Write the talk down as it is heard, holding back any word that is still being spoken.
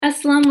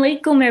Assalamu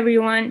alaikum,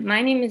 everyone.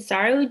 My name is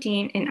Zara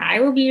Uddin, and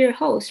I will be your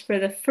host for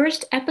the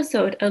first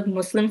episode of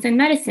Muslims and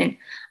Medicine,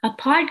 a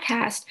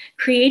podcast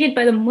created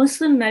by the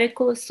Muslim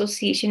Medical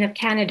Association of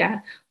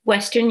Canada,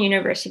 Western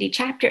University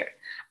chapter.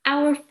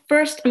 Our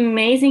first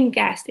amazing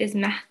guest is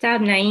Mahtab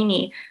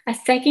Naeini, a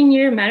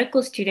second-year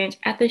medical student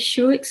at the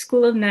Schulich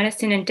School of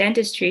Medicine and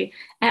Dentistry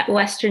at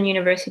Western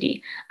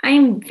University. I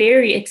am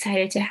very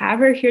excited to have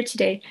her here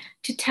today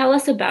to tell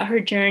us about her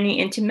journey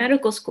into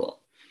medical school.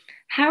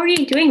 How are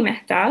you doing,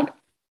 Mahtab?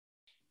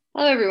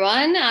 Hello,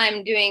 everyone.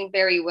 I'm doing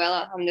very well,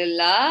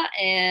 alhamdulillah,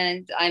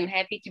 and I'm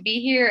happy to be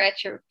here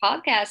at your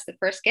podcast, the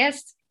first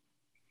guest.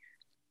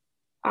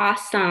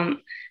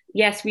 Awesome.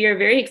 Yes, we are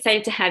very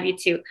excited to have you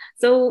too.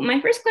 So,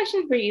 my first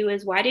question for you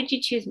is why did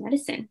you choose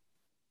medicine?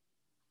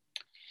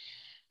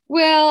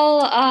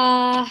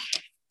 Well,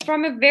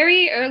 from a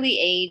very early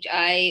age,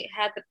 I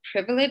had the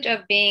privilege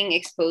of being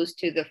exposed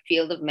to the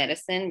field of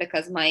medicine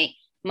because my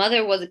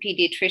mother was a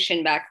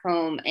pediatrician back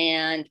home,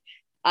 and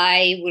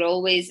I would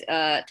always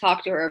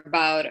talk to her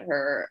about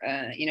her,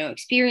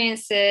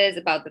 experiences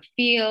about the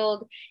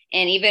field.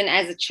 And even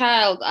as a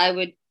child, I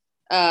would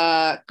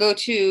go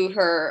to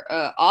her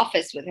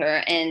office with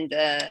her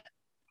and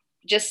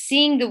just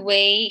seeing the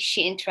way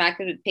she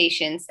interacted with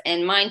patients.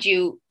 And mind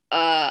you,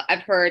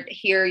 I've heard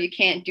here you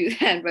can't do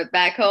that, but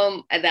back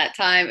home at that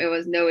time, it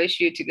was no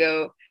issue to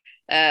go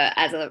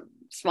as a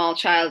small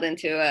child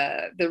into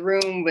the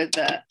room with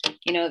the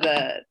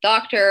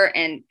doctor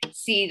and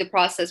see the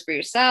process for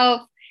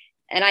yourself.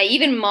 And I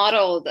even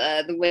modeled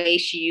the way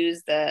she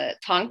used the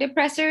tongue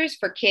depressors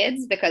for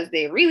kids because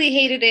they really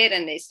hated it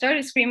and they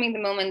started screaming the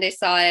moment they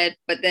saw it.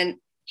 But then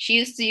she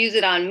used to use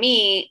it on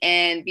me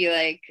and be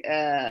like,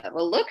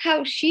 well, look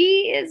how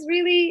she is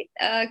really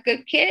a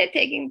good kid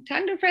taking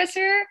tongue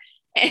depressor.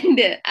 And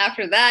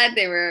after that,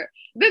 they were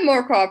a bit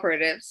more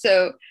cooperative.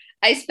 So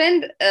I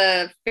spent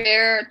a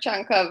fair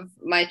chunk of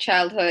my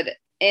childhood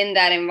in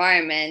that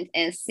environment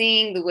and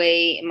seeing the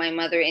way my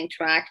mother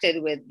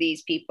interacted with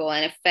these people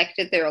and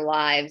affected their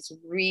lives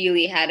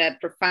really had a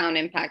profound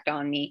impact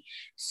on me.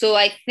 So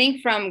I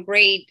think from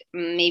grade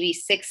maybe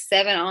 6,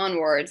 7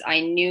 onwards, I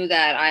knew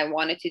that I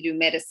wanted to do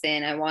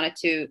medicine. I wanted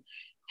to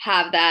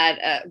have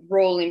that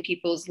role in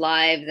people's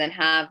lives and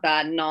have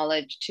that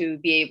knowledge to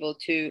be able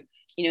to,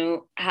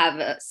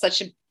 have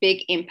such a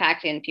big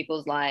impact in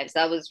people's lives.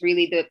 That was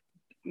really the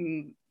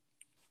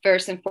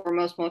first and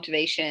foremost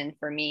motivation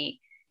for me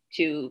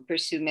to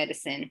pursue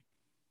medicine.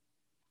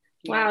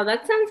 Wow,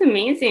 that sounds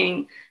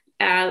amazing.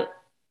 Yeah,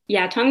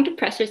 tongue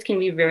depressors can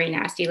be very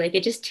nasty. Like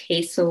it just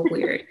tastes so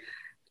weird.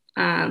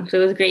 So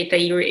it was great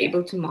that you were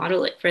able to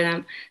model it for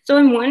them. So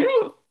I'm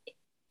wondering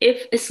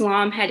if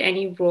Islam had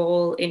any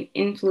role in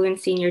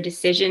influencing your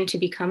decision to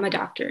become a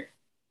doctor.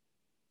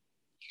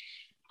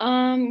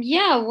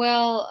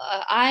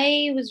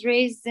 I was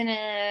raised in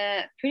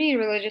a pretty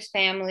religious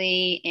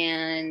family,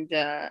 and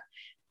the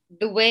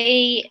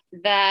way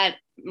that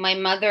my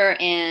mother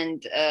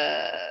and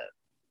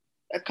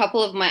a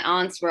couple of my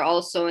aunts were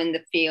also in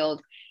the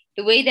field,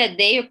 the way that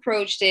they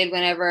approached it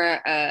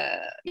whenever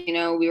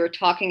we were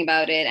talking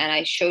about it and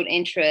I showed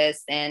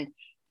interest, and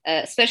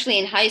especially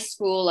in high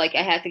school, like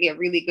I had to get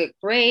really good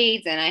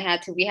grades and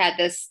we had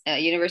this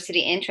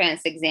university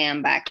entrance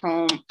exam back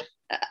home.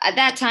 At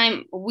that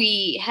time,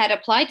 we had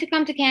applied to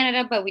come to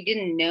Canada, but we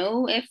didn't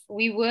know if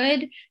we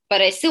would.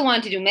 But I still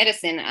wanted to do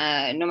medicine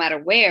no matter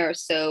where.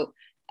 So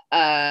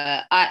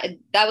that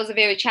was a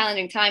very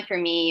challenging time for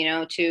me,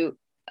 to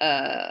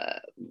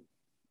how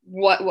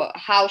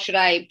should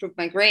I improve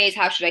my grades?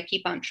 How should I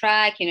keep on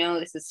track?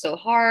 This is so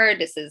hard.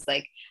 This is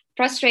like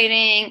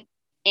frustrating.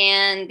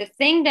 And the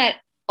thing that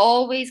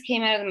always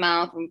came out of the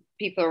mouth of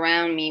people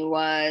around me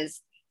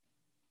was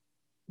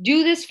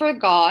do this for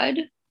God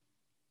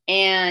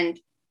and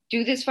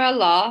do this for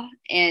Allah,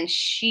 and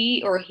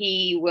she or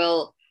he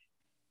will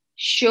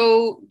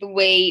show the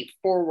way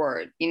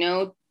forward.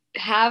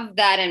 Have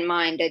that in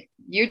mind that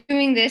you're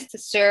doing this to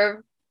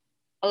serve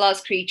Allah's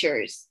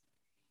creatures,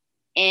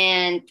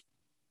 and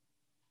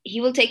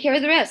he will take care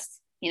of the rest.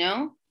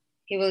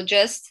 He will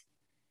just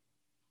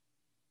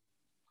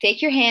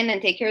take your hand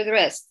and take care of the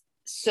rest.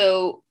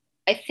 So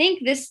I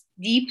think this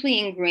deeply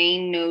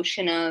ingrained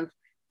notion of,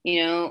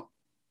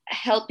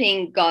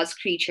 helping God's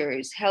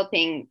creatures,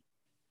 helping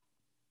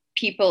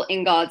people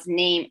in God's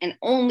name and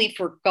only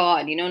for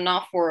God,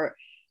 not for,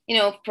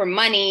 for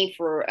money,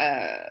 for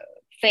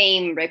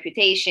fame,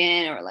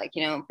 reputation,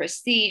 or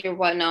prestige or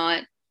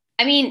whatnot.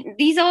 I mean,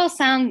 these all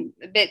sound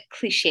a bit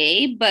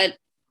cliche, but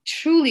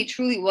truly,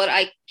 truly what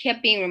I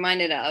kept being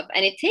reminded of.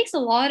 And it takes a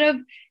lot of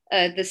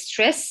the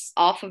stress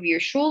off of your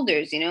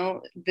shoulders,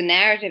 the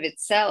narrative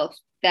itself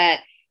that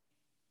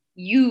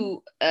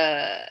you're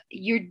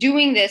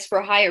doing this for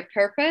a higher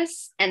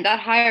purpose, and that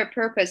higher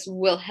purpose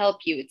will help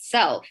you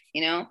itself.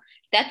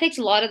 That takes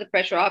a lot of the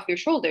pressure off your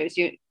shoulders.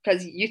 You're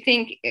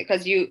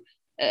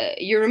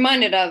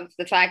reminded of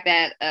the fact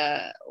that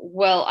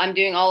I'm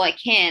doing all I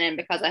can, and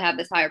because I have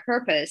this higher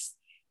purpose,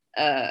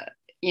 the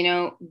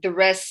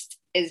rest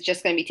is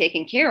just going to be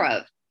taken care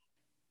of.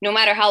 no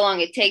matter how long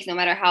it takes, no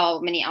matter how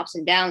many ups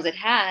and downs it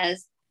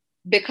has,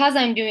 because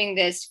I'm doing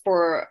this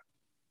for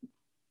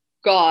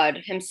God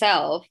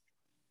himself,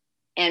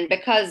 and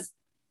because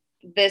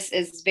this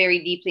is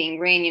very deeply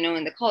ingrained,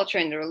 in the culture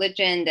and the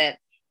religion, that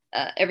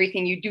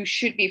everything you do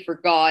should be for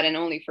God and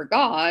only for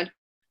God,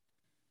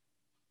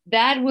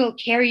 that will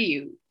carry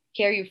you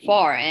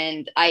far.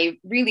 And I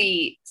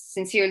really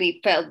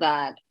sincerely felt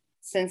that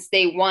since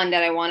day one,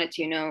 that I wanted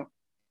to,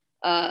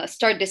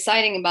 start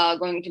deciding about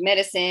going to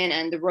medicine,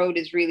 and the road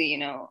is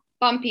really,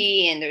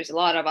 bumpy and there's a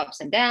lot of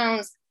ups and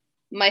downs.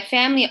 My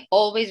family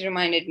always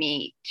reminded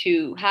me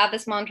to have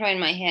this mantra in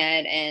my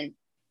head and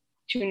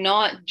to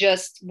not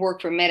just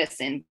work for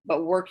medicine,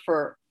 but work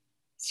for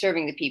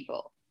serving the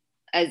people.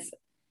 As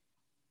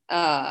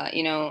uh,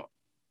 you know,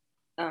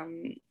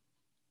 um,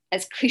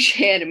 as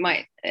cliche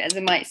as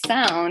it might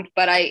sound,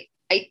 but I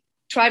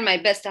tried my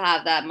best to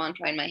have that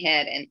mantra in my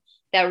head, and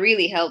that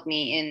really helped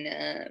me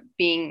in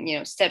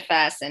being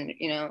steadfast and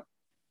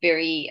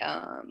very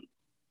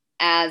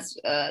as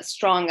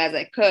strong as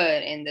I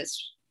could in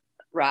this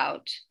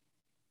route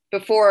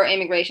before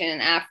immigration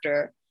and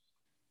after,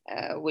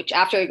 which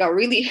after it got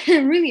really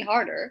really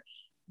harder,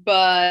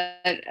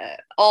 but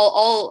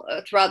all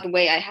throughout the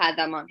way I had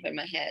that mantra in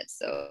my head.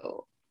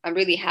 So I'm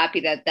really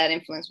happy that that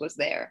influence was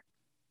there.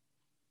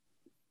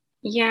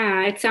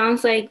 Yeah, it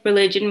sounds like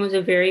religion was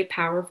a very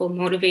powerful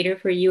motivator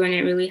for you, and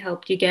it really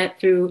helped you get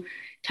through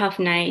tough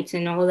nights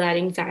and all that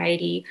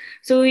anxiety.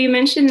 So you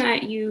mentioned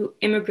that you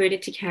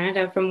immigrated to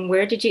Canada. From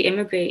where did you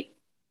immigrate?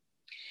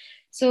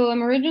 So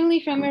I'm originally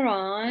from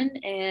Iran,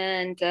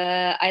 and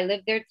I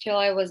lived there till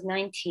I was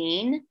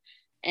 19.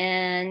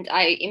 And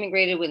I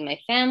immigrated with my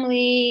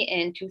family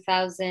in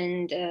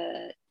 2000,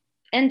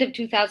 end of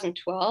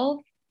 2012.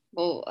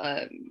 Well,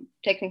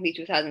 technically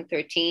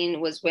 2013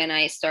 was when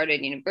I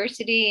started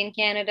university in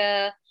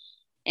Canada.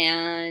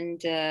 And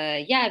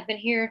yeah, I've been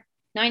here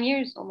 9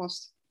 years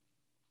almost.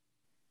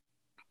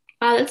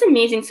 Wow, that's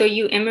amazing. So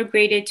you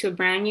immigrated to a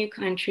brand new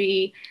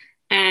country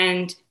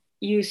and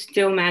you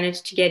still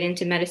managed to get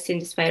into medicine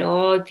despite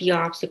all the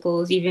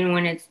obstacles, even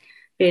when it's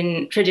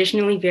been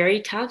traditionally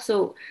very tough.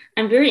 So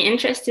I'm very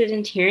interested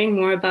in hearing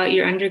more about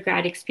your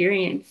undergrad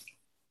experience.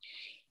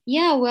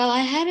 Yeah, well,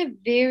 I had a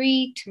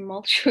very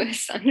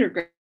tumultuous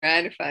undergrad,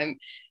 if I'm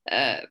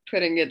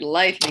putting it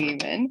lightly,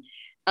 even.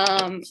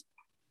 Um,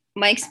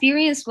 my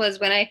experience was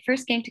when I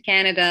first came to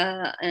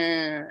Canada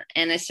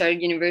and I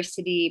started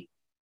university,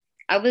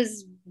 I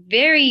was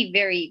very,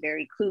 very,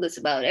 very clueless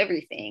about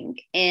everything.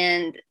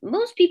 And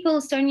most people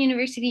starting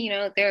university,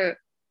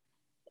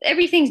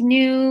 everything's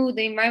new,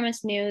 the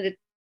environment's new,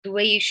 the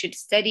way you should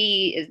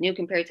study is new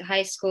compared to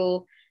high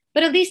school.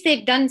 But at least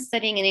they've done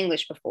studying in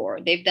English before.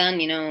 They've done,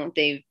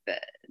 they've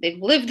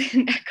lived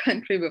in that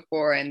country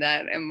before, in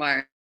that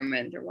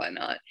environment or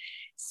whatnot.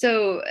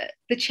 So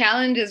the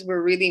challenges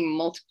were really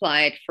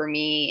multiplied for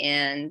me.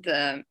 And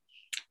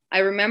I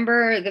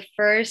remember the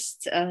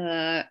first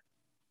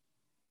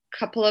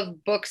couple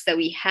of books that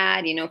we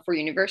had, for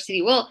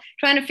university. Well,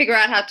 trying to figure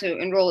out how to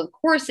enroll in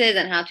courses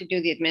and how to do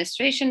the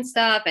administration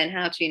stuff and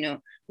how to,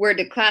 where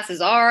the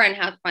classes are and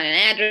how to find an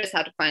address,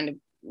 how to find,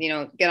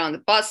 get on the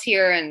bus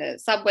here and the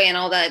subway and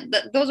all that.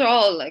 Those are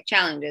all like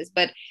challenges.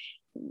 But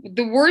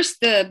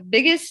the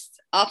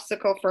biggest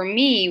obstacle for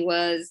me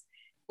was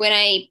when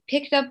I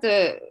picked up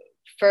the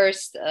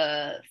first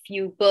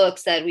few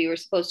books that we were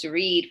supposed to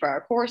read for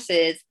our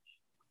courses.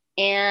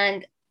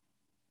 And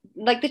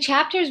like the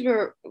chapters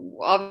were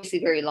obviously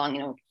very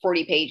long,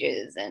 40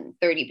 pages and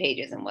 30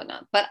 pages and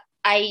whatnot. But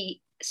I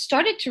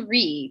started to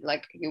read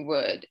like you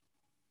would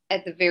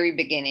at the very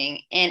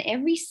beginning. And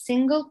every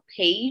single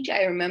page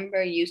I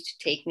remember used to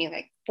take me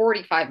like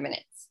 45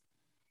 minutes.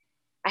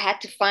 I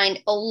had to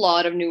find a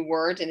lot of new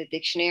words in the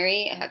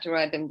dictionary. I had to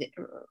write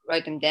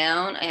them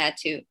down. I had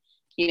to,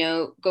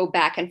 go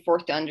back and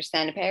forth to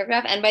understand a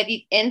paragraph. And by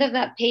the end of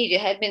that page,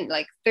 it had been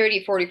like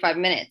 30, 45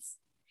 minutes.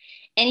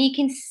 And you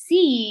can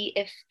see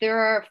if there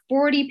are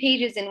 40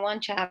 pages in one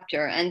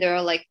chapter and there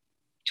are like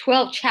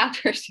 12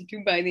 chapters to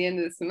do by the end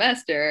of the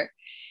semester,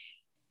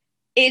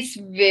 it's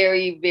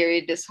very,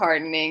 very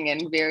disheartening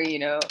and very,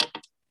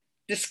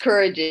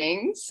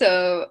 discouraging.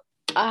 So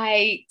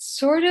I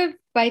sort of,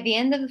 by the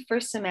end of the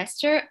first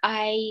semester,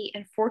 I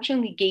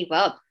unfortunately gave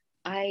up.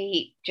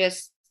 I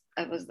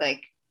was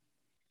like,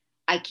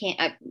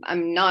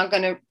 I'm not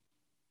going to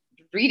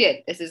read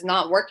it. This is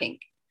not working.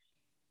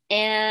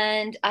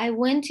 And I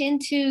went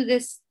into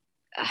this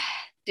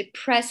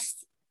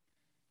depressed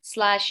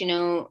slash,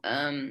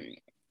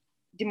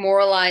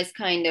 demoralized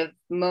kind of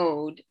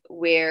mode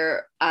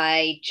where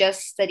I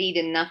just studied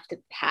enough to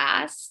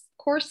pass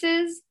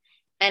courses.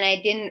 And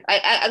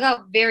I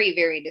got very,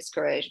 very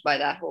discouraged by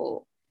that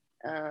whole,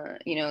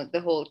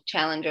 the whole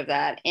challenge of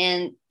that.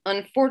 And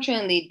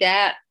unfortunately,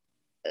 that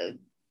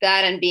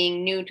and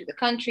being new to the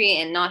country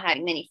and not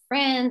having many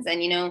friends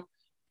and,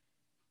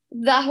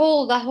 that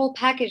whole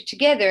package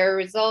together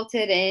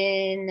resulted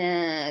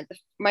in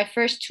my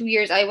first 2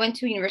 years. I went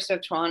to University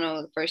of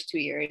Toronto the first 2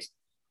 years.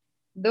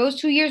 Those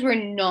 2 years were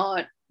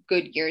not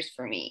good years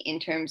for me in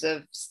terms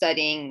of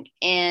studying.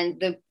 And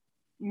the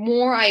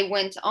more I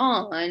went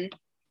on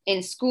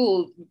in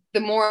school,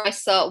 the more I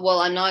saw, well,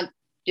 I'm not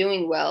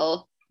doing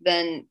well,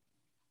 then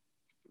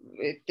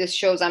this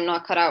shows I'm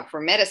not cut out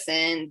for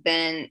medicine,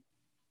 then,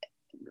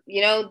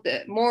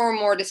 the more and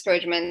more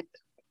discouragement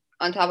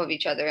on top of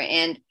each other.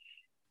 And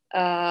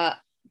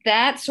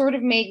that sort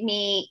of made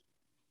me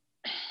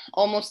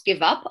almost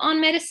give up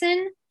on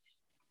medicine.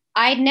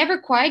 I'd never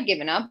quite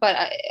given up, but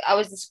I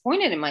was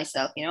disappointed in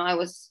myself. I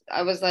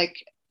was like,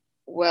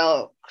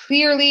 well,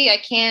 clearly I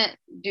can't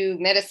do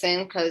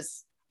medicine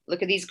because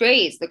look at these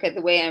grades, look at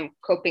the way I'm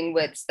coping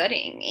with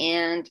studying.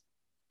 And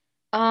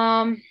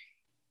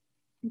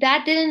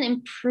that didn't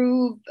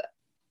improve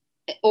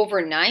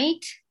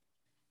overnight.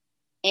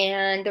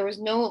 And there was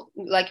no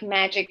like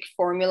magic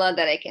formula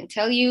that I can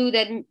tell you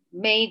that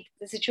made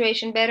the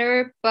situation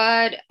better.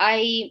 But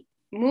I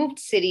moved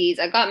cities,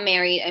 I got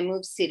married, I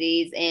moved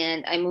cities,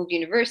 and I moved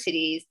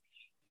universities.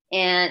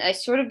 And I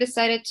sort of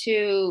decided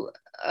to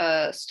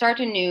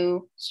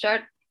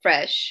start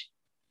fresh,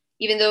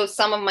 even though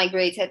some of my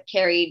grades had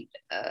carried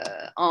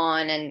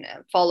on and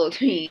followed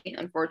me,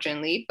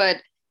 unfortunately. But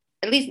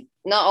at least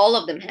not all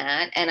of them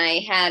had. And I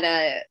had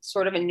a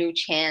sort of a new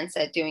chance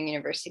at doing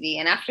university.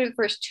 And after the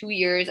first 2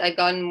 years, I'd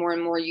gotten more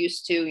and more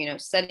used to,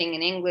 studying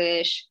in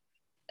English,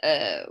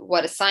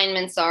 what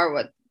assignments are,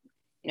 what,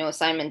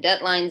 assignment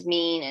deadlines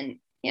mean,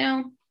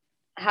 and,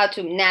 how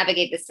to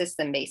navigate the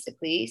system,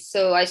 basically.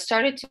 So I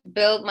started to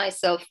build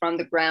myself from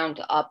the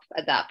ground up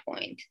at that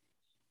point.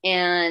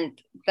 And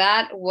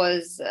that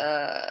was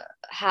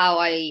how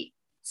I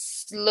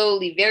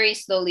slowly, very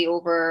slowly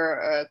over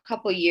a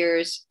couple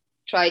years,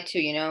 tried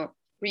to,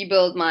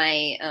 rebuild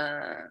my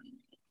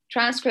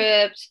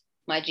transcript,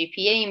 my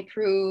GPA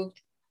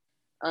improved,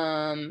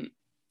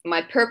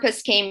 my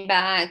purpose came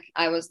back.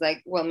 I was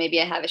like, well,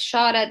 maybe I have a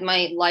shot at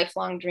my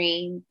lifelong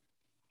dream.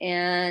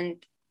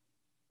 And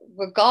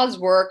with God's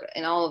work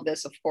and all of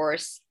this, of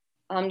course,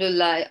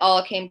 alhamdulillah, it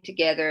all came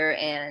together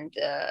and,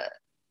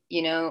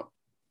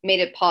 made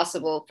it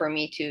possible for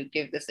me to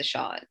give this a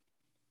shot.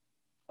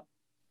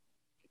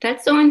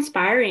 That's so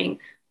inspiring.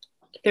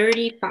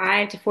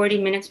 35 to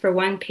 40 minutes for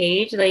one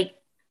page, like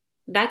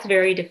that's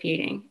very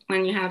defeating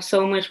when you have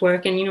so much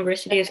work and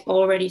university is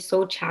already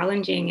so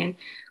challenging, and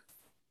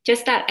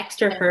just that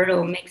extra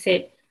hurdle makes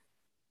it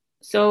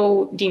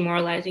so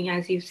demoralizing,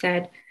 as you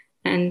said.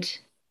 And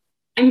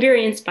I'm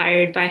very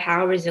inspired by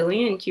how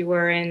resilient you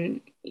were,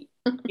 and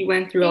you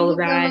went through all of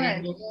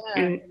that,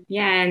 and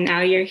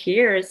now you're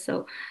here.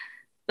 So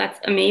that's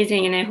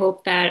amazing. And I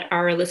hope that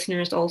our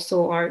listeners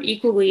also are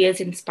equally as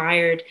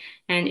inspired.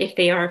 And if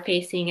they are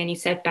facing any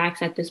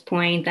setbacks at this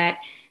point, that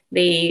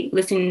they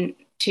listen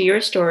to your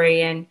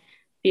story and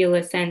feel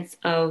a sense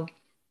of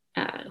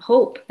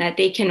hope that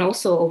they can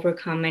also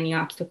overcome any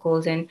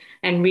obstacles and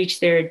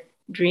reach their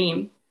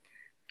dream.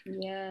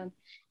 Yeah,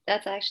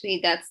 that's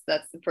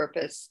the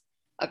purpose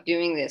of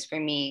doing this for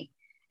me,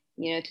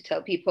 to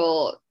tell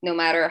people no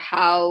matter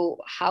how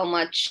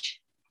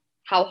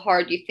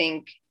hard you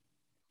think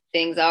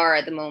things are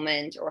at the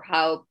moment or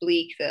how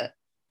bleak the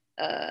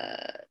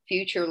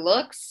future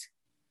looks,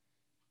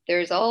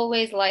 there's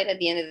always light at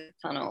the end of the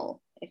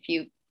tunnel. If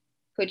you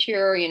put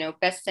your,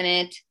 best in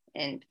it,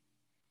 and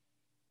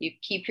you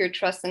keep your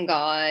trust in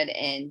God,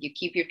 and you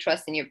keep your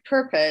trust in your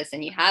purpose,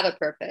 and you have a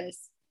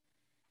purpose,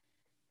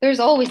 there's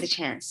always a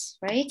chance,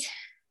 right?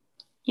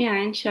 Yeah,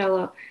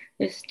 inshallah.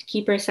 Just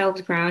keep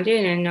ourselves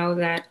grounded and know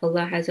that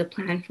Allah has a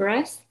plan for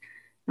us.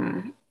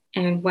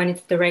 And when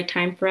it's the right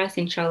time for us,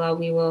 inshallah,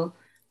 we will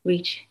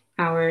reach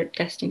our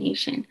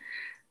destination.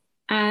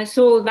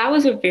 So that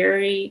was a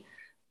very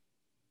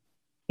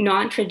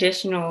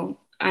non-traditional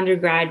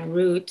undergrad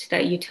route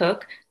that you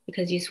took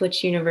because you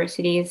switched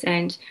universities.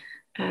 And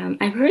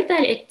I've heard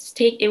that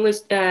it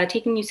was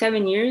taking you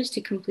 7 years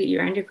to complete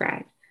your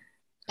undergrad.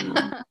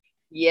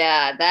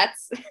 Yeah,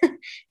 that's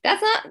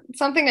not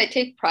something I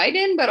take pride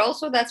in, but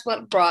also that's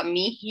what brought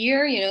me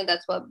here.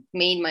 That's what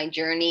made my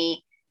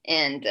journey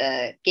and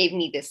gave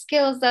me the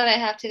skills that I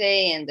have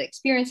today and the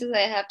experiences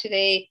I have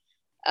today.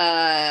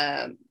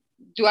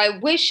 Do I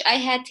wish I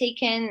had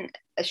taken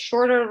a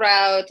shorter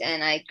route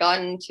and I'd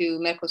gotten to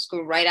medical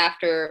school right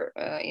after,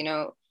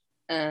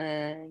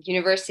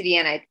 university,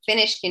 and I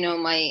finished,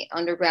 my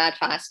undergrad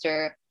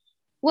faster?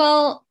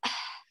 Well,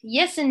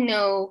 yes and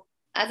no.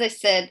 As I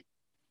said,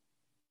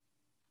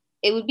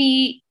 it would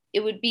be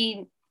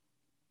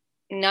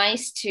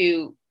nice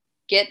to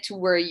get to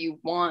where you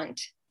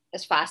want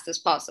as fast as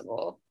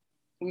possible.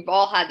 We've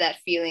all had that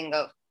feeling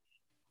of,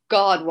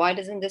 God, why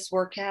doesn't this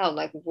work out?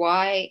 Like,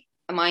 why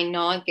am I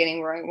not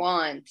getting where I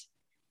want?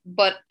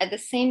 But at the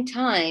same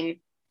time,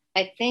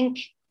 I think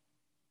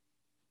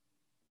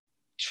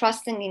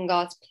trusting in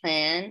God's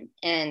plan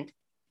and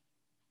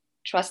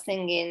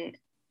trusting in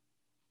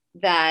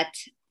that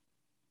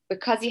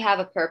because you have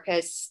a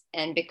purpose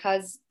and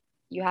because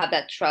you have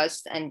that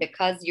trust and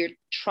because you're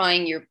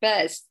trying your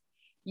best,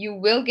 you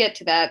will get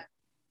to that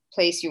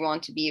place you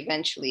want to be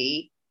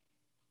eventually.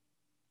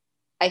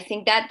 I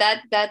think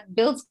that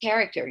builds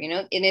character,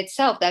 in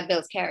itself, that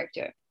builds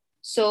character.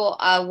 So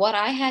what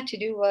I had to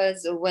do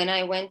was when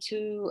I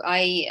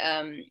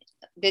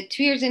did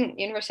 2 years in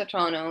University of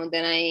Toronto,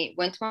 then I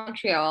went to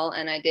Montreal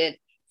and I did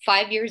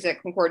 5 years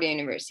at Concordia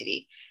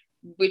University,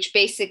 which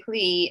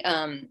basically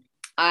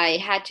I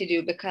had to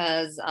do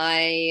because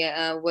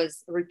I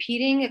was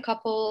repeating a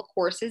couple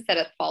courses that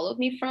had followed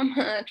me from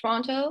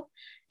Toronto,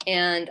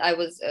 and I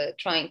was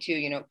trying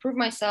to, prove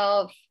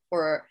myself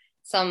for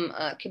some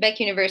Quebec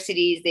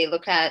universities. They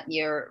look at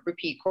your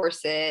repeat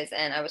courses,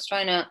 and I was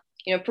trying to,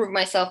 prove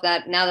myself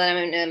that now that I'm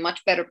in a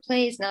much better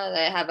place, now that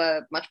I have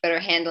a much better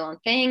handle on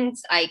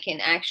things, I can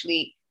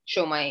actually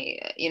show my,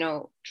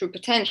 true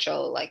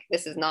potential. Like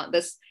this is not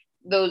this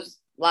those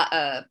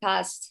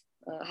past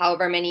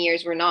however many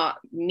years were not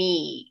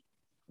me.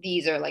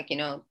 These are like,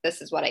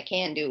 this is what I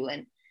can do,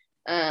 and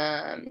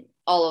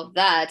all of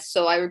that.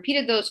 So I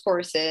repeated those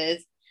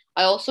courses.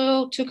 I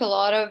also took a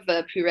lot of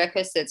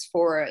prerequisites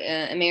for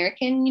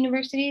American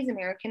universities,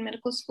 American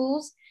medical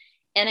schools.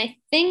 And I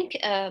think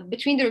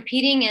between the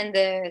repeating and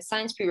the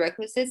science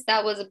prerequisites,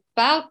 that was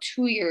about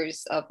 2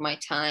 years of my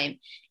time.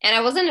 And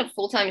I wasn't a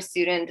full-time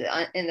student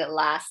in the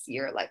last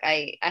year. Like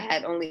I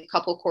had only a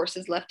couple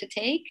courses left to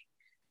take.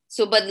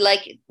 So, but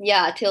like,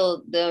 yeah,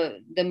 till the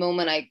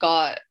moment I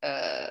got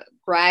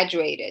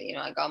graduated,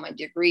 I got my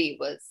degree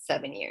was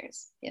 7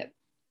 years. Yep.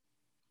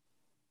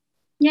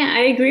 Yeah, I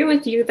agree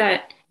with you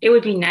that it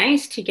would be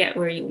nice to get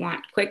where you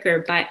want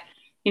quicker, but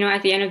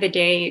at the end of the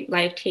day,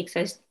 life takes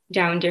us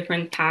down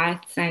different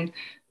paths and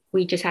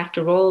we just have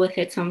to roll with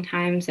it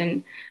sometimes.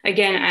 And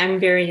again,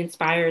 I'm very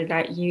inspired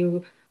that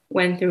you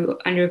went through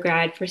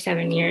undergrad for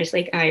 7 years.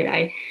 Like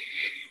I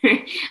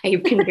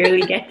can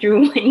barely get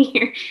through 1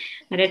 year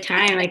at a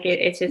time. Like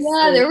it's just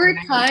Yeah, so there were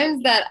tremendous.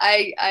 times that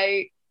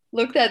I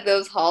looked at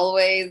those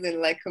hallways in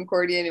like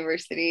Concordia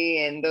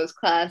University and those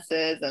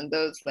classes and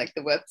those like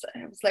the website.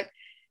 I was like,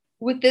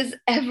 would this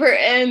ever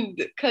end?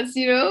 Because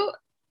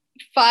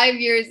 5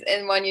 years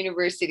in one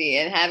university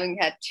and having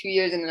had 2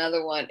 years in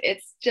another one,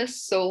 it's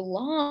just so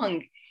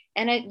long.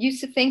 And I used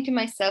to think to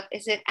myself,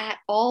 is it at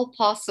all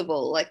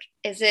possible? Like,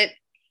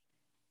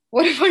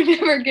 what if I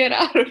never get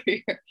out of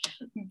here?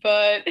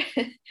 But,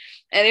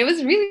 and it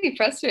was really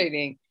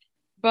frustrating.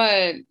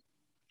 But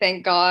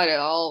thank God it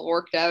all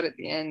worked out at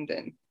the end.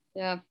 And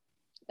yeah,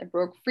 I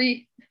broke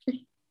free.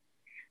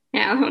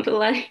 Yeah,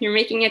 alhamdulillah, you're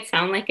making it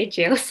sound like a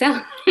jail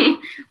cell.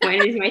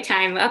 When is my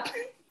time up?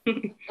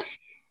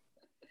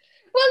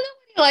 Well,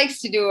 nobody likes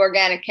to do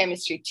organic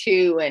chemistry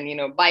too, and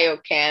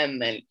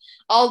biochem and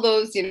all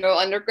those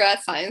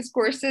undergrad science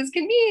courses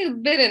can be a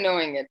bit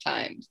annoying at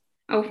times.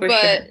 Oh, for sure.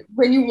 But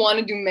when you want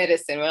to do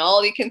medicine, when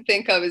all you can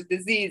think of is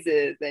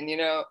diseases and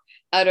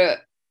how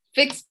to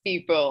fix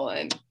people,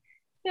 and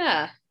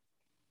yeah,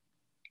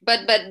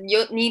 but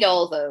you need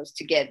all those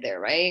to get there,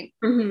 right?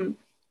 Hmm.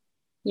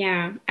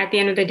 Yeah, at the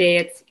end of the day,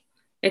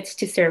 it's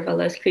to serve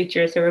Allah's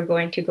creatures, so we're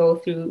going to go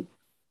through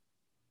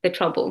the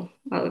trouble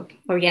of Yeah.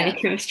 organic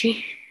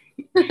chemistry.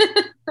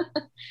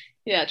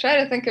 Yeah,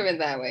 try to think of it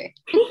that way.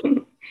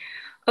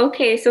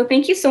 Okay, so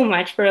thank you so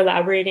much for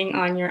elaborating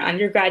on your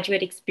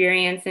undergraduate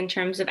experience in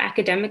terms of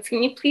academics.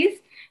 Can you please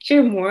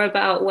share more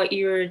about what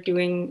you're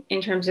doing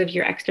in terms of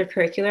your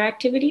extracurricular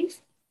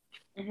activities?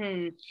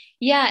 Hmm.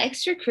 Yeah,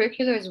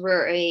 extracurriculars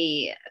were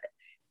a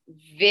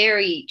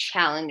very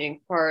challenging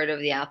part of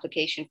the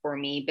application for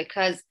me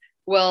because,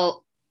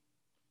 well,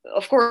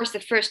 of course, the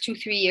first 2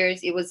 3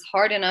 years it was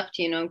hard enough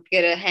to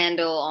get a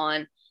handle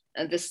on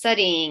the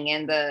studying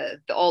and the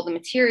all the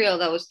material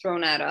that was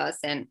thrown at us,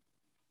 and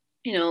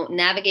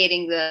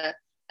navigating the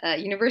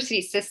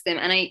university system.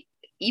 And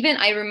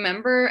I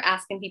remember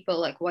asking people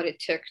like what it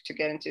took to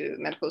get into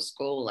medical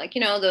school. Like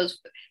those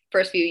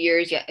first few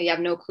years, you have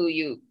no clue.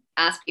 You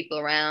ask people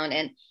around,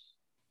 and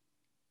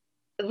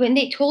when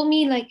they told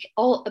me like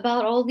all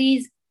about all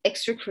these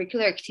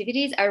extracurricular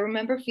activities, I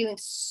remember feeling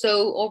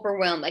so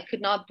overwhelmed. I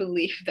could not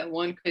believe that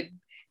one could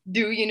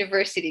do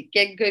university,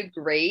 get good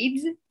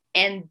grades,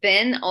 and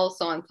then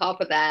also on top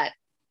of that,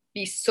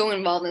 be so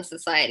involved in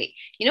society.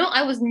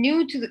 I was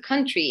new to the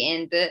country,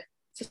 and the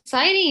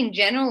society in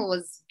general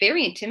was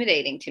very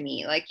intimidating to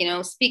me. Like,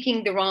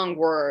 speaking the wrong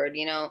word,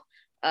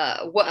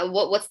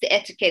 what's the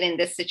etiquette in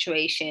this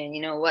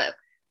situation? What,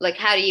 like,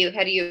 how do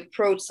you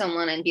approach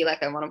someone and be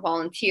like, I want to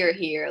volunteer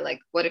here? Like,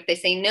 what if they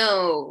say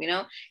no?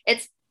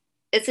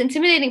 It's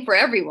intimidating for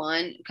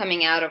everyone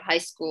coming out of high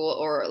school,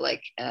 or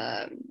like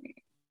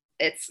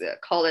it's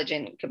college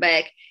in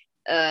Quebec,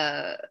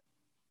 uh,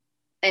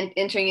 and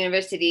entering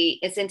university.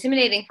 It's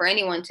intimidating for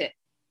anyone to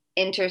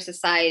enter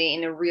society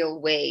in a real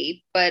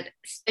way, but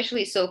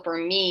especially so for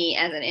me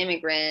as an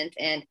immigrant.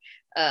 And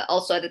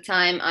also at the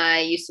time I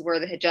used to wear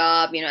the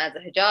hijab. As a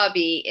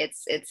hijabi,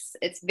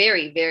 it's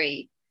very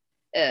very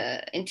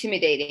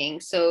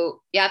intimidating.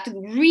 So you have to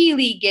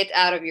really get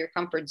out of your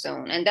comfort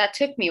zone, and that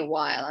took me a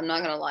while. I'm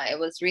not gonna lie, it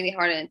was really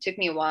hard and it took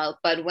me a while.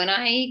 But when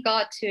I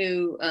got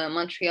to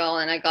Montreal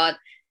and I got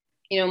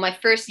my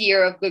first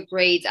year of good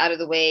grades out of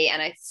the way,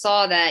 and I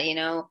saw that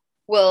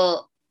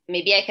well,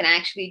 maybe I can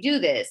actually do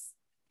this,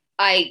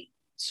 I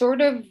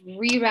sort of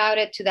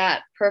rerouted to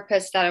that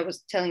purpose that I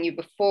was telling you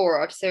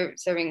before of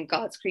serving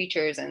God's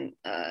creatures and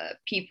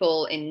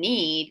people in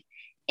need.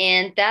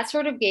 And that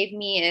sort of gave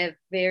me a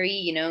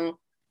very,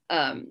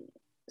 um,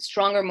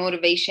 stronger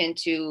motivation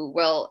to,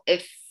 well,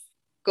 if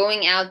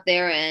going out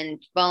there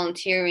and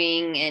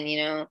volunteering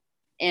and,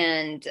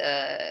 and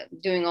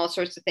doing all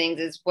sorts of things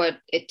is what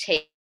it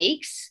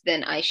takes,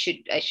 then I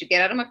should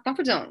get out of my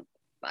comfort zone.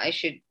 I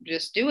should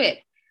just do it.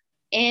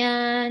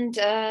 And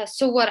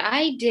so what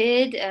I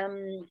did,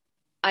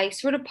 I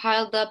sort of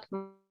piled up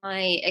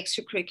my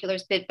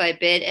extracurriculars bit by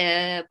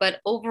bit.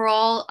 But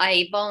overall,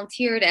 I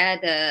volunteered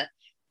at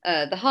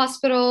the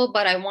hospital,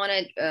 but I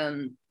wanted,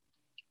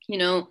 you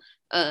know,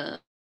 uh,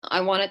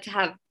 I wanted to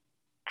have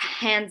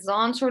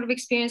hands-on sort of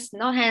experience,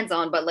 not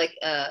hands-on, but like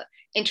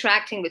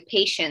interacting with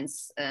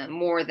patients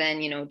more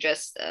than,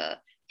 just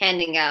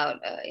handing out,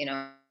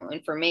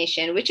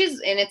 information, which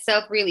is in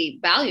itself really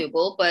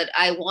valuable. But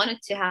I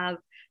wanted to have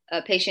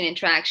patient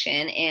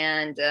interaction.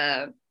 And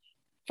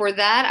for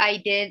that, I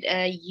did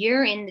a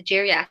year in the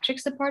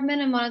geriatrics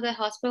department in one of the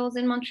hospitals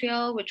in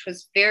Montreal, which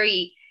was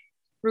very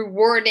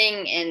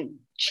rewarding and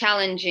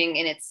challenging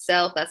in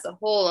itself. That's a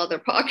whole other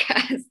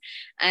podcast.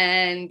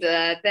 And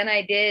then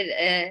I did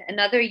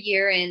another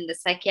year in the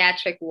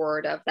psychiatric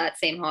ward of that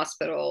same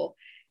hospital.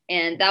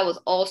 And that was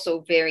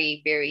also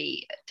very,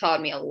 very,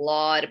 taught me a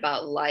lot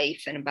about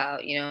life and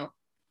about,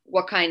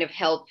 what kind of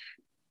help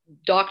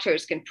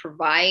doctors can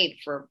provide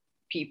for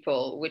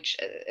people, which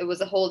it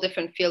was a whole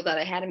different field that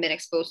I hadn't been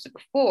exposed to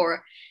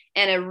before.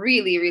 And I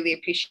really, really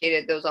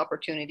appreciated those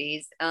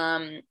opportunities.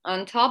 On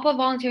top of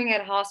volunteering at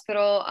a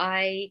hospital,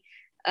 I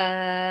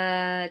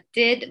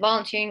did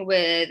volunteering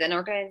with an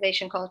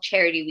organization called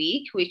Charity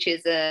Week, which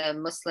is a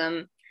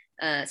Muslim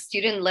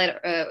student-led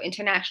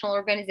international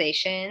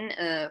organization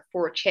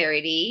for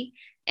charity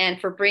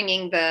and for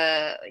bringing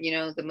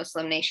the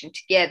Muslim nation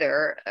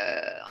together.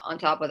 On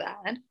top of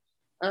that,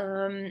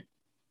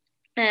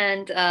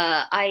 and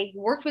I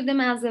worked with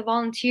them as a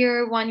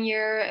volunteer 1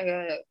 year,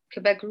 a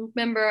Quebec group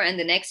member, and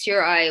the next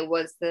year I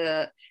was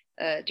the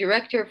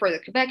director for the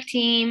Quebec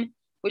team,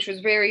 which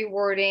was very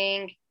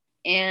rewarding.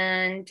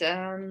 And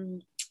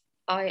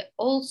I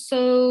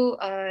also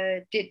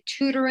did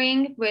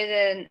tutoring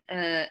with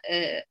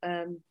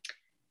a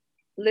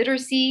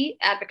literacy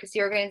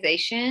advocacy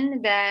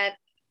organization that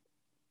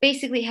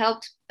basically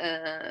helped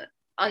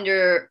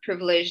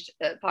underprivileged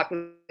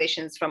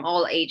populations from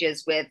all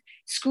ages with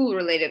school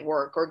related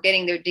work or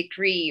getting their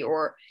degree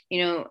or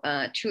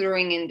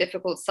tutoring in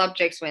difficult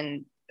subjects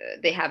when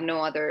they have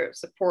no other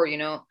support.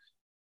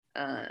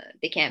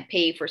 They can't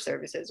pay for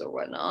services or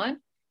whatnot.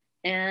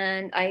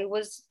 And I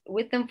was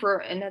with them for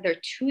another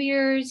 2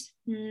 years.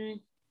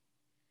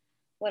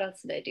 What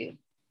else did I do?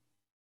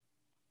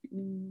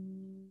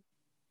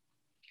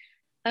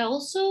 I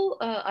also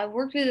I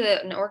worked with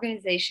an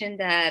organization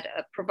that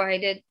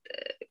provided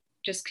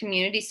just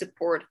community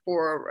support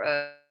for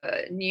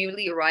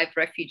newly arrived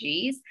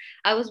refugees.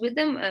 I was with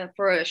them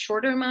for a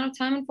shorter amount of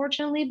time,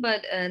 unfortunately,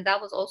 but that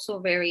was also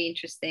very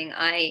interesting.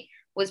 I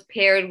was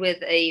paired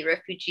with a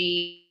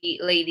refugee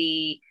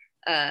lady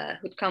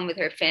who'd come with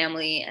her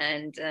family,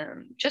 and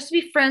just to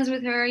be friends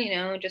with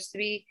her, just to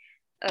be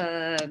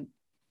uh,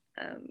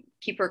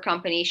 keep her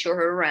company, show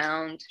her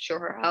around, show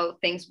her how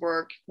things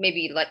work,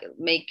 maybe like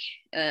make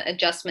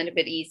adjustment a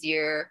bit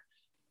easier.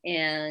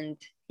 And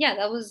yeah,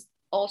 that was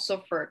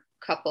also for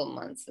a couple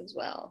months as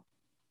well.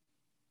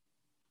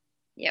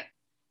 Yep.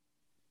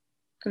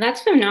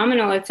 That's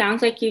phenomenal. It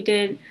sounds like you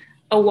did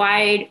a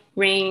wide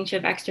range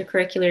of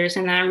extracurriculars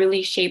and that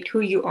really shaped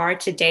who you are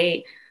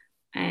today.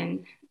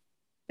 And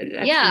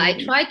that's Yeah, I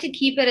amazing. tried to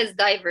keep it as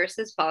diverse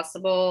as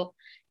possible,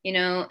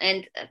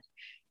 and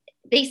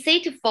they say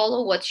to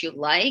follow what you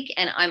like,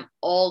 and I'm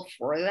all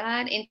for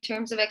that in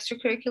terms of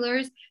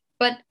extracurriculars.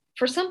 But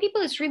for some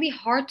people, it's really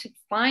hard to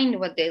find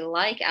what they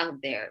like out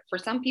there. For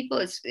some people,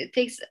 it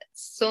takes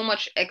so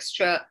much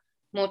extra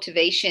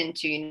motivation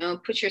to,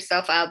 put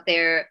yourself out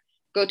there,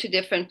 go to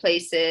different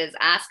places,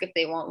 ask if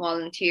they want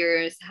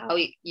volunteers, how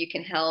you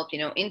can help,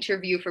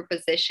 interview for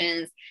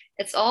positions.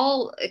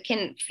 It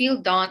can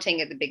feel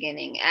daunting at the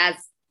beginning, as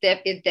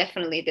it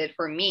definitely did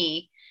for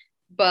me,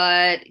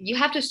 but you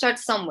have to start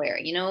somewhere.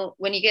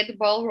 When you get the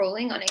ball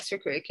rolling on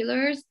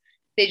extracurriculars,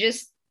 they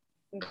just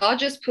God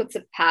just puts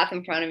a path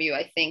in front of you.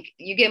 I think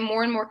you get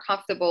more and more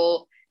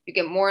comfortable, you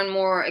get more and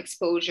more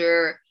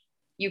exposure,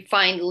 you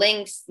find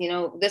links.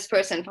 This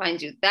person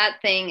finds you that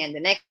thing, and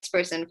the next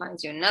person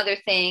finds you another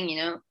thing.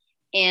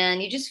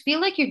 And you just feel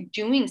like you're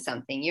doing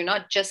something. You're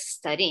not just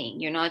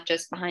studying, you're not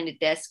just behind a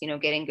desk,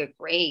 getting good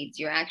grades.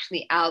 You're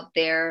actually out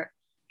there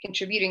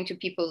contributing to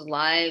people's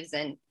lives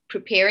and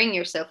preparing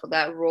yourself for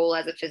that role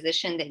as a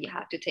physician that you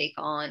have to take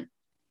on,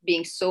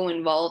 being so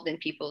involved in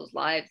people's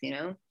lives.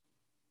 Yeah,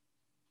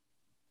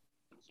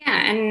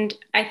 and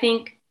I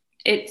think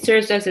it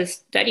serves as a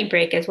study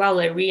break as well.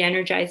 It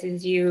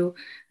re-energizes you.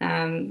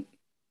 Um,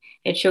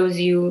 it shows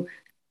you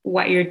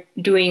what you're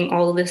doing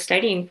all of this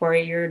studying for.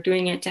 You're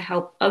doing it to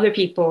help other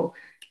people.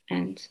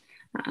 And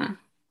uh,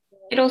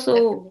 it also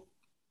Definitely.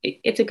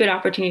 it's a good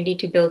opportunity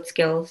to build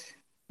skills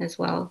as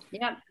well.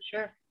 Yeah, for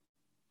sure.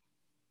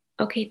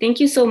 Okay, thank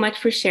you so much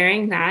for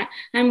sharing that.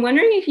 I'm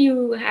wondering if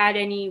you had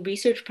any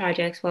research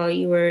projects while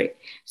you were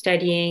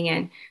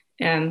studying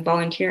and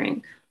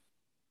volunteering.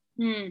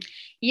 Hmm.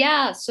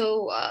 Yeah,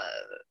 so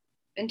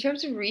in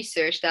terms of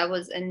research, that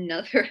was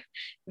another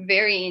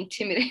very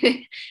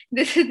intimidating.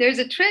 There's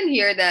a trend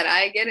here that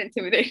I get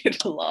intimidated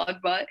a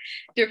lot by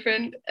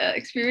different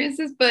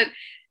experiences, but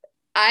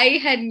I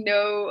had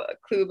no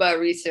clue about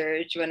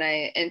research when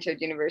I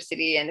entered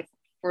university and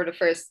for the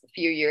first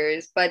few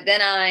years. But then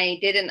I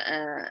did an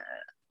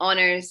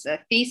honors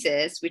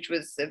thesis, which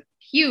was a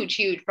huge,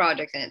 huge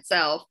project in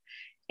itself.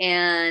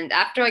 And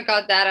after I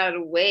got that out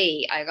of the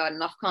way, I got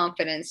enough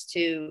confidence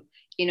to,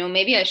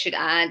 maybe I should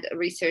add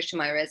research to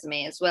my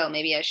resume as well.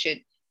 Maybe I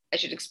should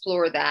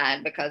explore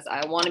that because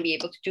I want to be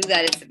able to do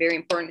that. It's a very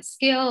important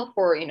skill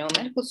for,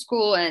 medical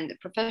school and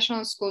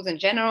professional schools in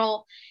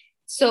general.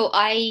 So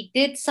I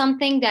did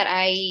something that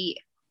a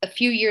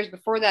few years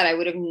before that, I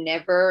would have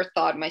never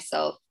thought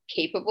myself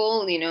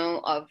capable,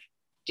 of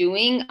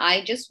doing.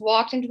 I just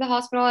walked into the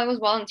hospital I was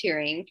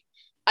volunteering.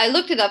 I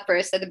looked it up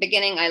first at the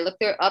beginning. I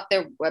looked up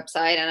their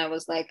website and I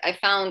was like, I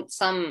found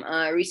some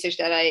research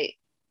that I,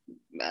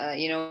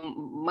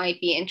 might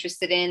be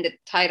interested in. The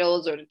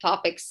titles or the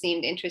topics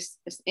seemed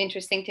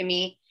interesting to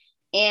me.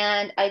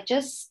 And I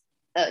just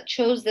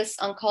chose this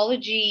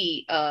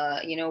oncology,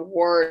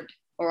 ward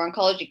or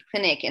oncology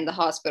clinic in the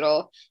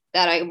hospital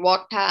that I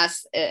walk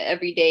past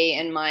every day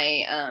in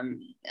my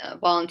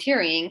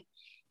volunteering.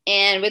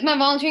 And with my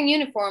volunteering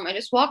uniform, I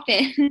just walked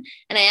in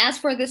and I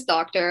asked for this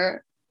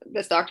doctor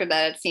that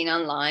I'd seen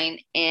online.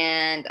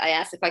 And I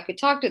asked if I could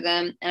talk to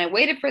them. And I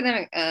waited for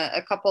them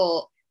a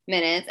couple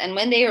minutes. And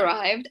when they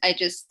arrived, I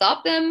just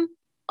stopped them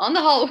on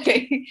the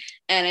hallway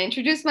and I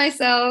introduced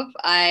myself.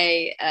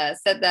 I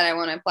said that I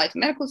want to apply to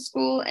medical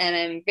school and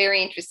I'm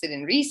very interested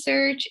in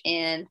research.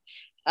 And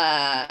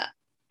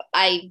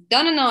I've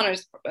done an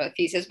honors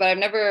thesis, but I've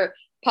never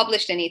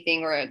published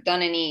anything or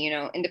done any,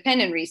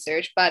 independent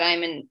research. But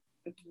I'm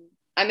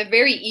a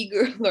very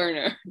eager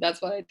learner.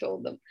 That's what I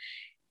told them.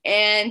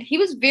 And he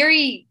was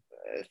very,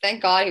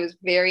 thank God, he was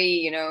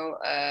very,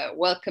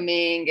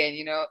 welcoming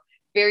and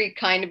very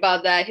kind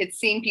about that. He'd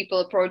seen people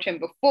approach him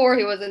before.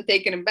 He wasn't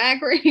taken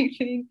aback or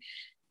anything.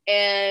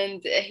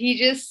 And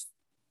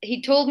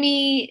he told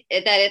me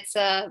that it's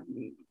a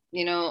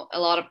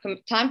lot of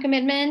time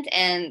commitment,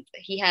 and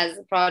he has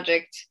a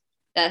project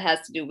that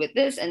has to do with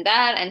this and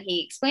that. And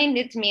he explained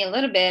it to me a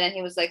little bit, and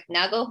he was like,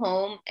 "Now go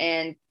home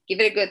and give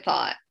it a good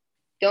thought.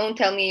 Don't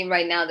tell me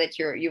right now that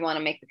you want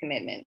to make the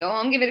commitment. Go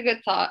home, give it a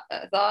good thought,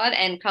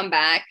 and come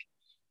back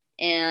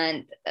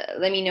and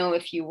let me know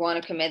if you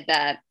want to commit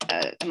that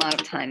amount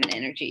of time and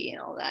energy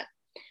and all that."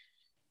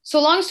 So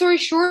long story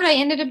short, I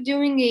ended up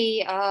doing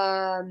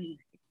a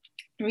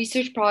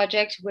research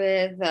project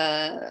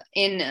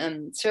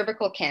in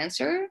cervical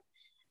cancer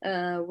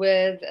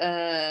with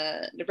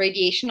the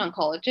radiation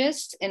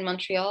oncologist in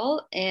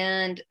Montreal.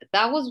 And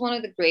that was one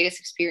of the greatest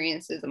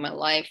experiences of my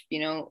life,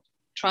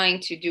 trying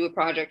to do a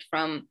project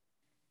from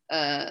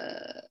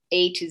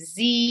A to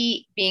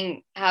Z,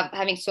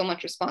 having so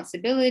much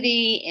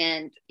responsibility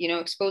and,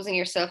 exposing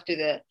yourself to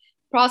the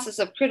process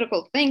of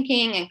critical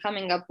thinking and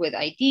coming up with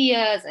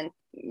ideas and,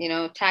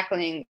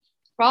 tackling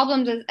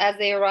problems as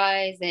they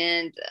arise.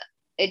 And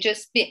it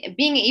just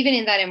being even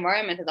in that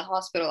environment of the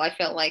hospital, I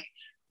felt like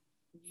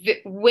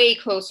way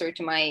closer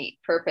to my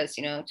purpose,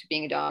 to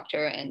being a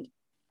doctor. And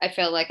I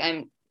felt like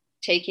I'm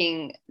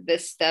taking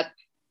this step.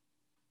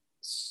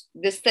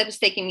 This step is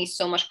taking me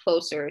so much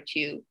closer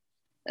to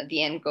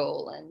the end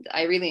goal, and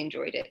I really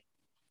enjoyed it.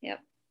 Yep.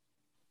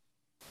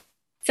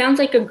 Sounds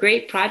like a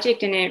great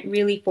project, and it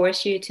really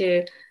forced you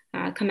to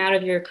come out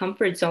of your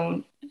comfort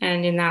zone.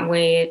 And in that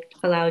way, it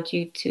allowed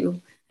you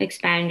to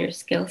expand your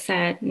skill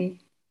set and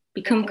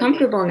become Definitely.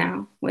 comfortable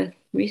now with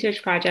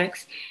research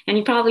projects. And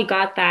you probably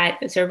got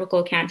that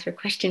cervical cancer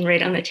question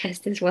right on the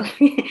chest as well.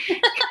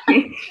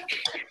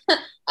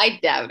 I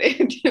doubt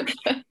it,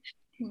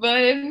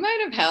 but it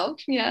might have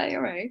helped. Yeah,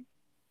 you're right.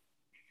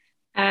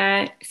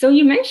 So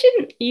you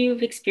mentioned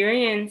you've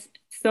experienced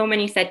so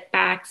many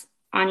setbacks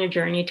on your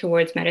journey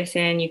towards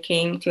medicine. You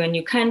came to a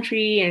new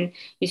country and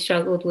you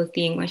struggled with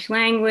the English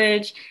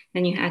language,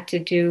 and you had to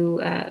do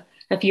a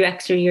few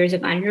extra years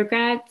of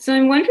undergrad. So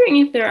I'm wondering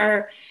if there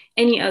are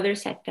any other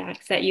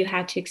setbacks that you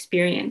had to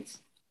experience.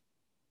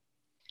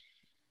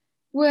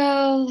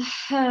 Well,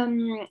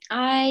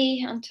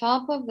 on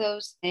top of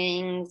those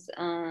things,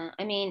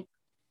 I mean,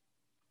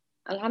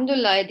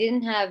 Alhamdulillah, I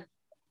didn't have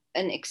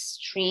an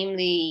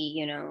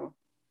extremely,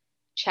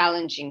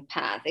 challenging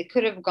path. It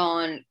could have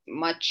gone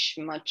much,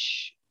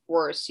 much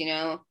worse,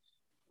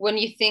 when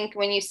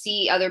you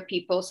see other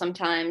people,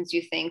 sometimes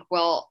you think,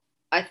 well,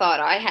 I thought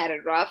I had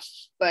it rough,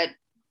 but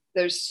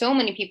there's so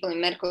many people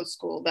in medical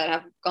school that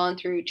have gone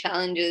through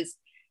challenges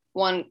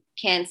one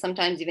can't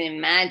sometimes even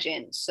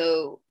imagine.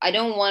 So I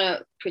don't want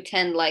to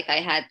pretend like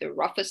I had the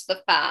roughest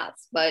of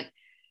paths, but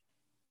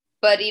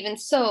But even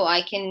so,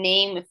 I can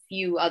name a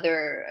few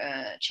other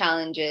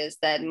challenges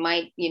that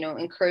might,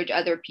 encourage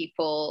other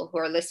people who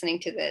are listening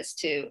to this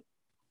to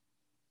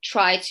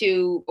try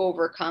to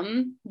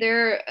overcome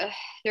their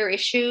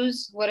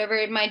issues, whatever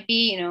it might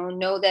be.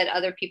 Know that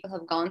other people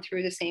have gone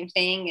through the same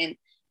thing and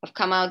have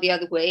come out the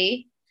other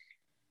way.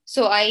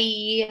 So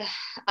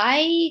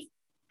I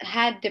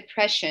had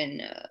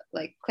depression,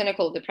 like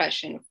clinical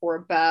depression, for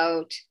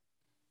about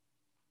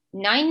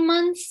 9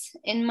 months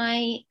in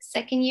my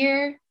second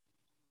year.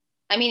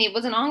 I mean, it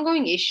was an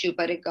ongoing issue,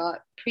 but it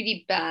got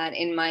pretty bad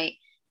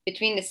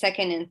between the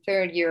second and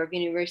third year of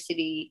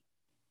university.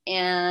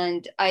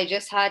 And I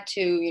just had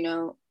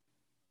to,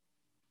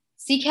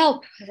 seek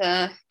help,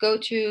 go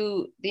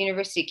to the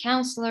university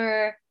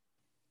counselor,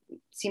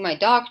 see my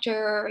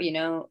doctor,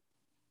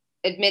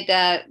 admit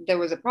that there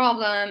was a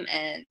problem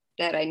and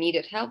that I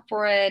needed help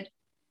for it.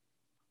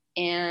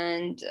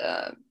 And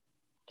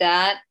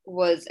that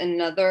was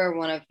another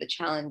one of the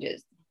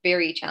challenges,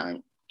 very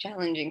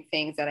challenging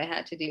things that I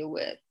had to deal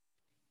with.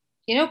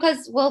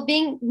 Because, well,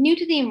 being new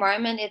to the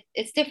environment,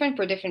 it's different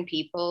for different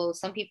people.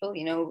 Some people,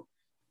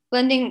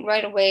 blending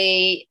right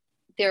away,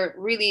 they're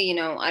really,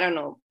 I don't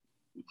know,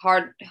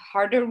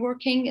 harder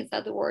working, is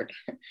that the word,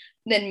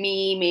 than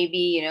me.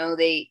 Maybe,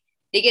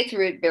 they get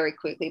through it very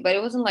quickly, but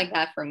it wasn't like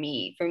that for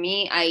me. For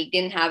me, I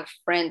didn't have a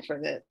friend for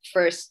the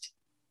first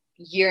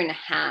year and a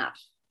half.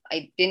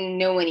 I didn't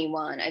know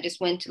anyone. I just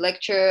went to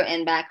lecture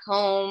and back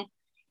home.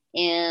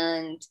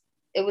 And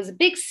it was a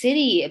big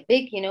city, a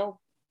big,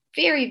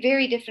 very,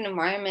 very different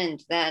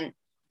environment than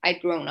I'd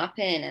grown up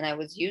in and I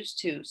was used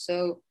to.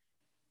 So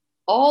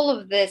all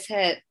of this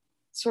had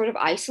sort of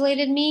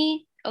isolated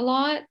me a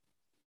lot.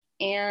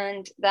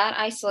 And that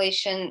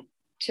isolation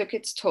took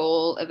its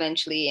toll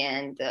eventually.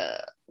 And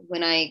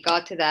when I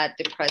got to that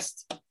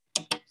depressed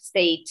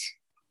state,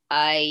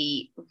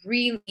 I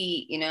really,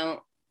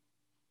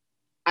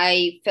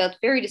 I felt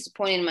very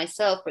disappointed in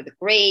myself for the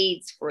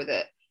grades, for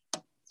the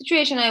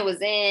situation I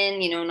was in,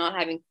 not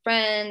having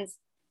friends,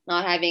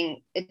 not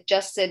having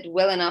adjusted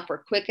well enough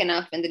or quick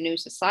enough in the new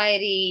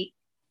society.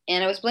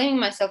 And I was blaming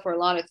myself for a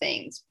lot of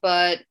things.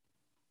 But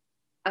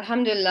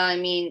alhamdulillah, I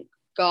mean,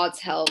 God's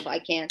help, I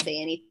can't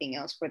say anything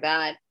else for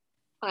that.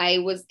 I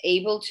was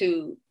able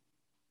to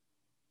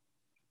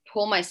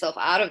pull myself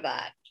out of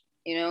that,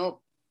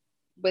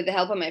 with the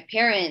help of my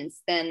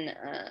parents, then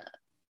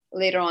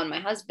later on my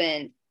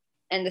husband,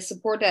 and the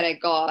support that I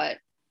got.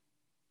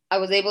 I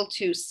was able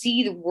to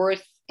see the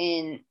worth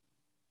in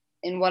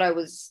what I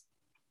was,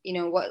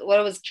 what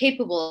I was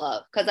capable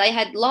of, because I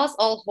had lost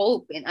all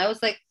hope. And I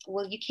was like,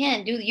 well,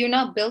 you're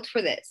not built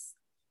for this.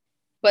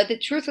 But the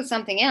truth was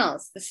something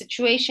else. The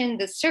situation,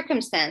 the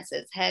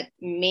circumstances had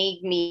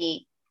made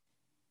me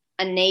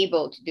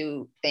unable to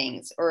do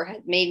things, or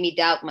had made me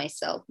doubt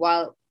myself,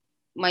 while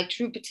my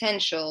true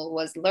potential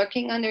was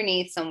lurking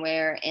underneath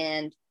somewhere,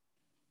 and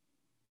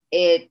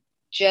it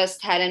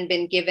just hadn't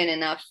been given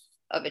enough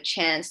of a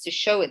chance to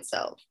show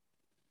itself.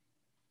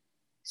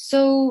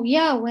 So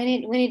yeah, when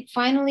it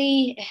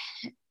finally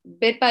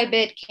bit by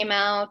bit came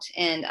out,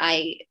 and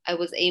I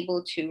was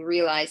able to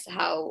realize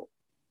how,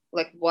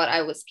 like, what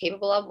I was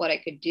capable of, what I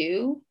could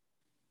do,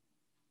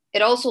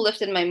 it also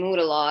lifted my mood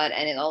a lot.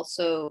 And it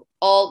also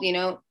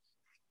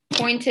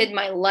pointed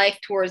my life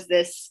towards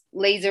this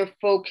laser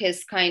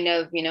focus kind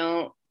of,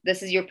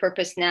 this is your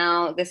purpose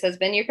now. This has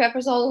been your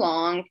purpose all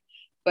along,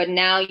 but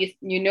now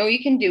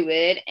you can do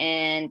it.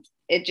 And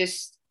it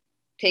just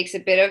takes a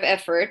bit of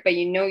effort, but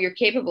you're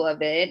capable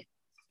of it.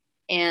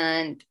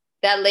 And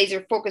that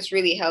laser focus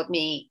really helped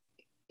me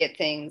get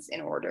things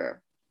in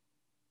order.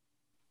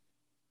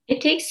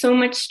 It takes so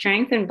much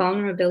strength and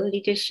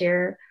vulnerability to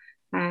share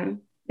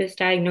this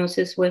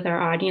diagnosis with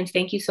our audience.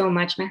 Thank you so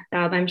much,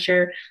 Mahtab. I'm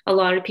sure a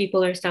lot of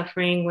people are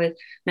suffering with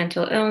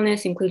mental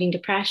illness, including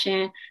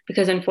depression,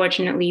 because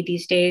unfortunately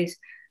these days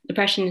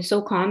depression is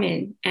so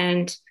common.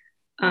 And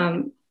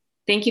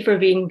thank you for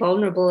being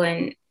vulnerable.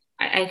 And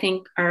I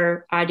think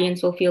our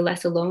audience will feel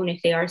less alone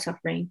if they are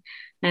suffering,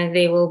 and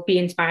they will be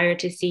inspired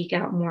to seek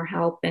out more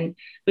help and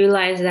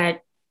realize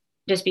that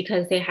just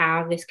because they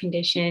have this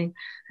condition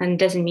and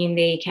doesn't mean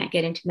they can't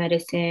get into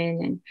medicine,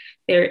 and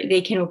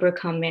they can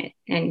overcome it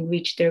and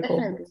reach their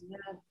goals.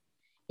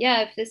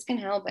 Yeah, if this can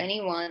help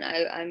anyone,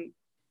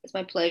 it's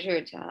my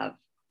pleasure to have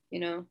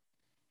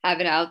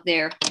it out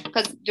there,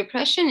 because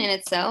depression in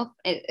itself,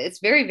 it's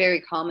very,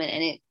 very common,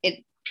 and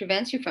it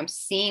prevents you from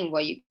seeing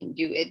what you can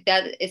do.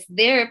 It's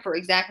there for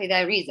exactly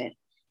that reason.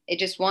 It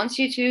just wants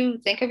you to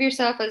think of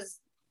yourself as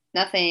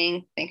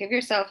nothing, think of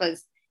yourself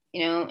as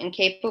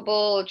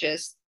incapable,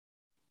 just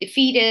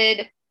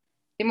defeated,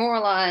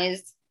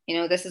 demoralized.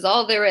 This is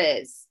all there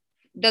is.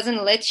 It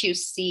doesn't let you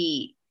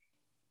see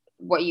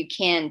what you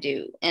can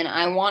do. And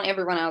I want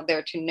everyone out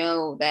there to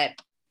know that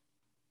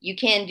you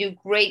can do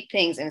great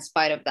things in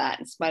spite of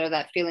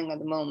that feeling of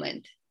the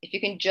moment. If you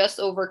can just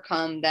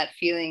overcome that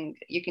feeling,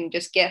 you can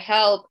just get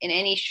help in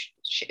any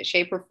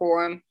shape or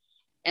form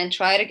and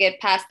try to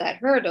get past that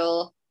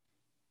hurdle.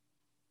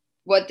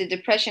 What the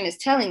depression is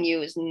telling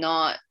you is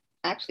not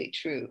actually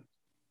true.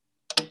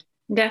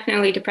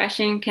 Definitely,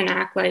 depression can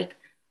act like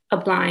a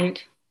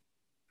blind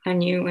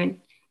on you, and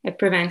it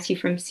prevents you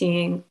from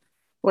seeing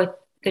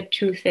what the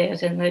truth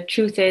is. And the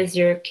truth is,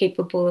 you're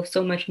capable of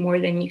so much more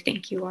than you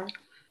think you are.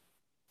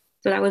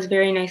 So that was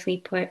very nicely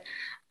put.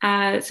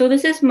 So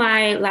this is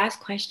my last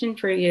question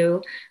for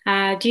you.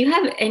 Do you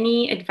have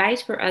any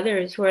advice for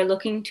others who are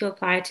looking to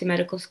apply to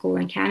medical school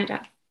in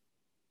Canada?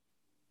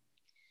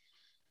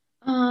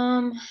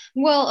 Um,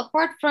 well,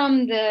 apart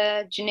from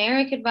the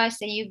generic advice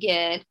that you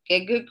get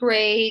good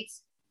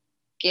grades,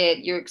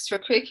 get your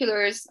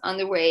extracurriculars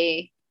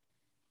underway,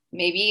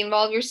 maybe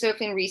involve yourself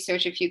in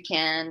research if you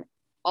can.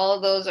 All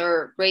of those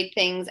are great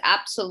things,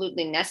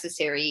 absolutely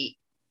necessary.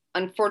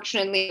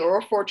 Unfortunately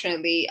or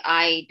fortunately,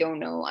 I don't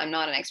know. I'm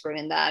not an expert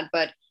in that,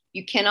 but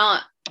you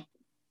cannot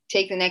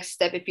take the next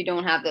step if you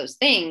don't have those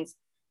things.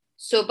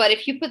 So, but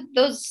if you put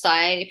those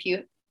aside, if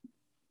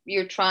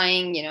you're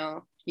trying,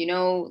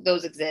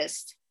 those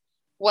exist.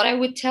 What I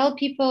would tell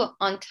people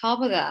on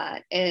top of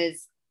that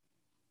is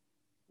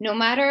no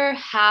matter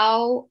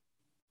how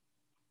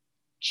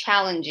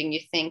challenging you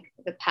think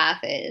the path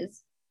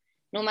is,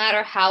 no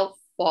matter how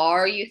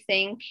far you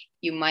think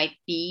you might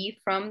be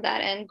from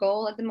that end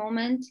goal at the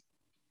moment,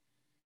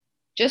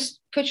 just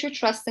put your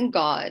trust in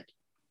God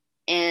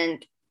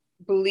and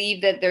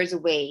believe that there's a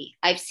way.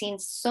 I've seen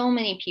so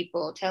many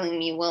people telling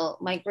me, well,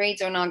 my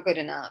grades are not good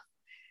enough.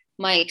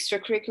 My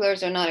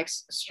extracurriculars are not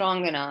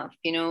strong enough.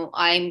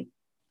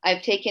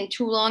 I've taken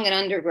too long in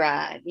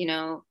undergrad.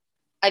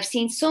 I've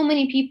seen so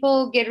many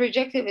people get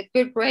rejected with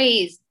good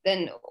grades.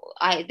 Then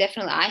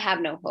I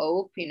have no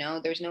hope.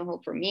 There's no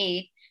hope for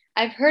me.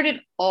 I've heard it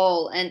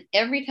all. And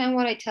every time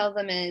what I tell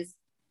them is,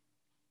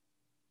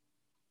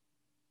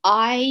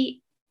 I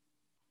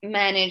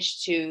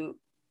managed to,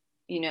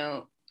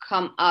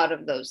 come out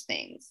of those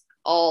things,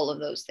 all of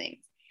those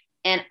things.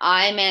 And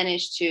I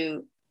managed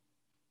to,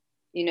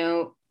 you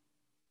know,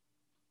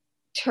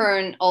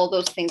 turn all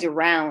those things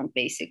around,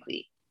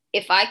 basically.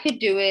 If I could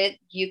do it,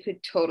 you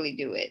could totally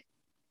do it.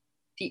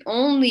 The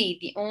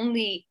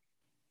only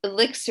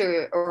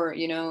elixir, or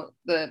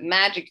the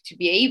magic to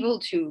be able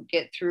to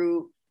get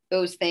through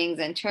those things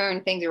and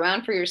turn things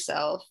around for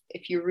yourself,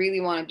 if you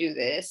really want to do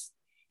this,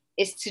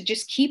 is to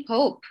just keep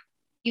hope,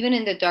 even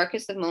in the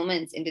darkest of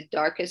moments, in the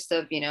darkest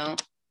of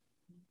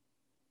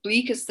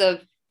bleakest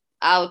of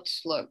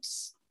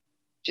outlooks.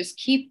 Just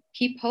keep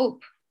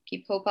hope,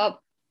 keep hope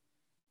up.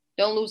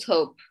 Don't lose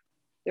hope.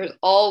 There's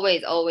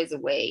always a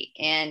way.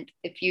 And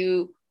if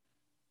you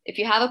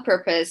have a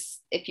purpose,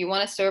 if you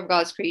want to serve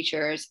God's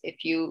creatures,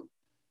 if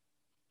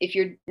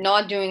you're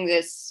not doing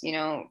this,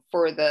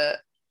 for the,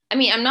 I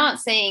mean, I'm not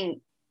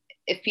saying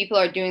if people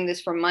are doing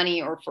this for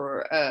money or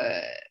for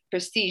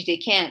prestige, they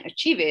can't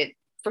achieve it.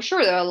 For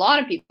sure, there are a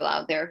lot of people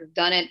out there who've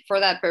done it for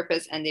that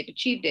purpose and they've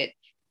achieved it.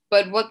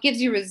 But what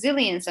gives you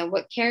resilience and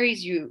what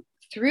carries you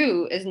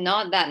through is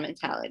not that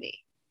mentality.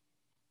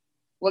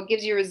 What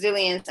gives you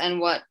resilience and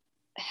what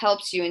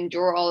helps you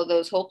endure all of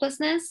those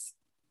hopelessness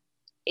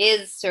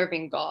is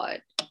serving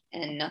God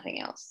and nothing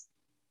else.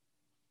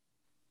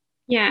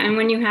 Yeah, and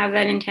when you have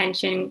that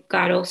intention,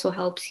 God also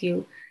helps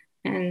you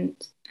and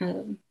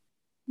um,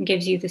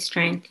 gives you the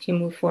strength to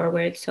move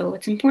forward. So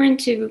it's important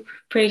to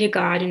pray to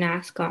God and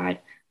ask God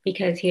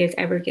because He is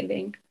ever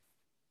giving.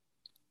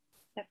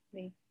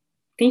 Definitely.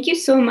 Thank you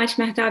so much,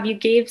 Mahtab. You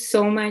gave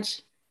so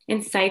much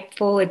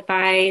insightful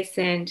advice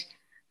and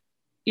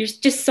you're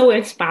just so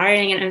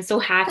inspiring. And I'm so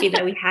happy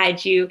that we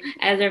had you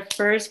as our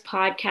first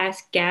podcast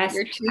guest.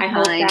 You're too I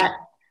hope kind. that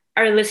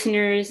our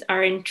listeners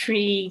are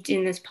intrigued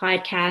in this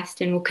podcast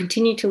and will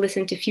continue to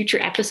listen to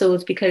future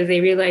episodes because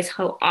they realize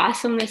how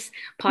awesome this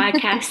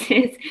podcast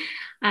is.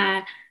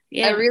 I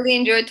Yeah, really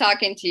enjoyed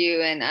talking to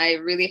you, and I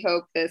really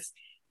hope this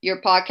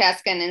your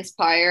podcast can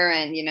inspire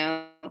and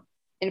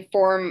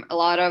inform a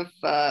lot of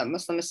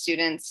Muslim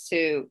students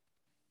to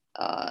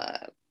uh,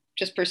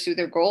 just pursue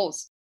their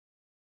goals.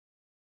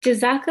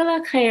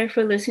 Jazakallah khair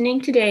for listening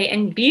today,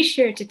 and be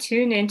sure to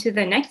tune in to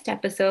the next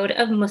episode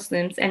of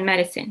Muslims and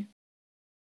Medicine.